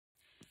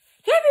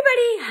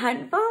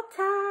HuntVault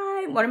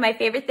time. One of my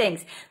favorite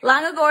things.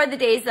 Long ago are the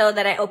days, though,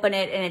 that I open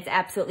it and it's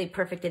absolutely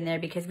perfect in there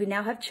because we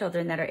now have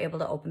children that are able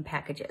to open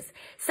packages.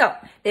 So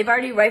they've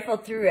already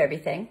rifled through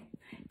everything.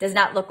 Does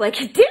not look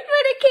like it did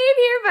when it came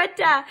here,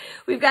 but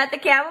we've got the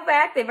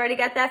Camelback. They've already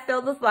got that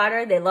filled with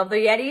water. They love their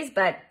Yetis,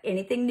 but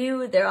anything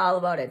new, they're all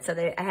about it. So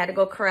I had to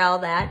go corral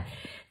that.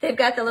 They've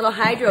got the little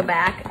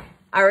Hydroback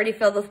already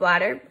filled with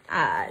water.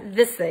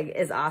 This thing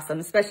is awesome,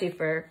 especially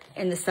for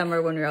in the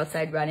summer when we're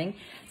outside running.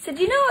 So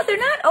do you know, they're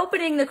not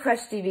opening the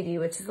Crush DVD,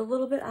 which is a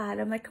little bit odd.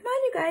 I'm like, come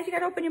on, you guys, you got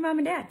to open your mom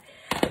and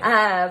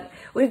dad.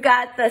 We've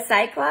got the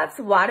Cyclops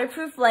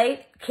waterproof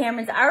light.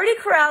 Cameron's already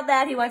corralled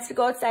that. He wants to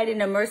go outside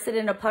and immerse it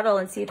in a puddle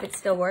and see if it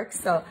still works.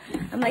 So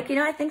I'm like, you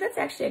know, I think that's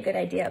actually a good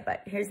idea.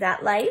 But here's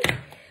that light.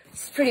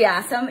 It's pretty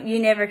awesome. You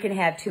never can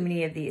have too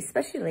many of these,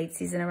 especially late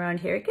season around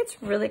here. It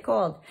gets really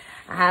cold.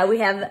 We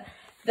have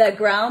the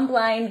ground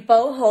blind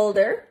bow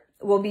holder.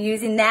 We'll be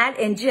using that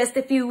in just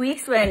a few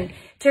weeks when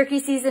turkey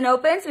season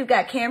opens. We've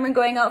got Cameron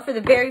going out for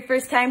the very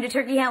first time to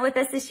turkey hunt with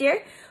us this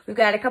year. We've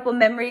got a couple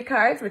memory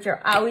cards, which are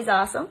always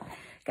awesome.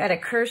 Got a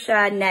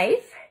Kershaw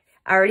knife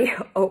already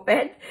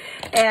open.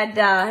 And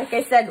like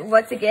I said,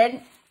 once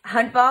again,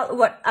 HuntVault,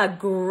 what a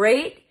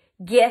great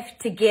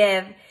gift to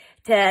give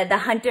to the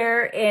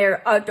hunter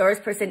or outdoors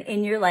person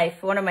in your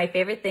life. One of my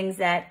favorite things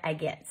that I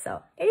get.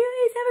 So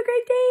anyways, have a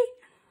great day.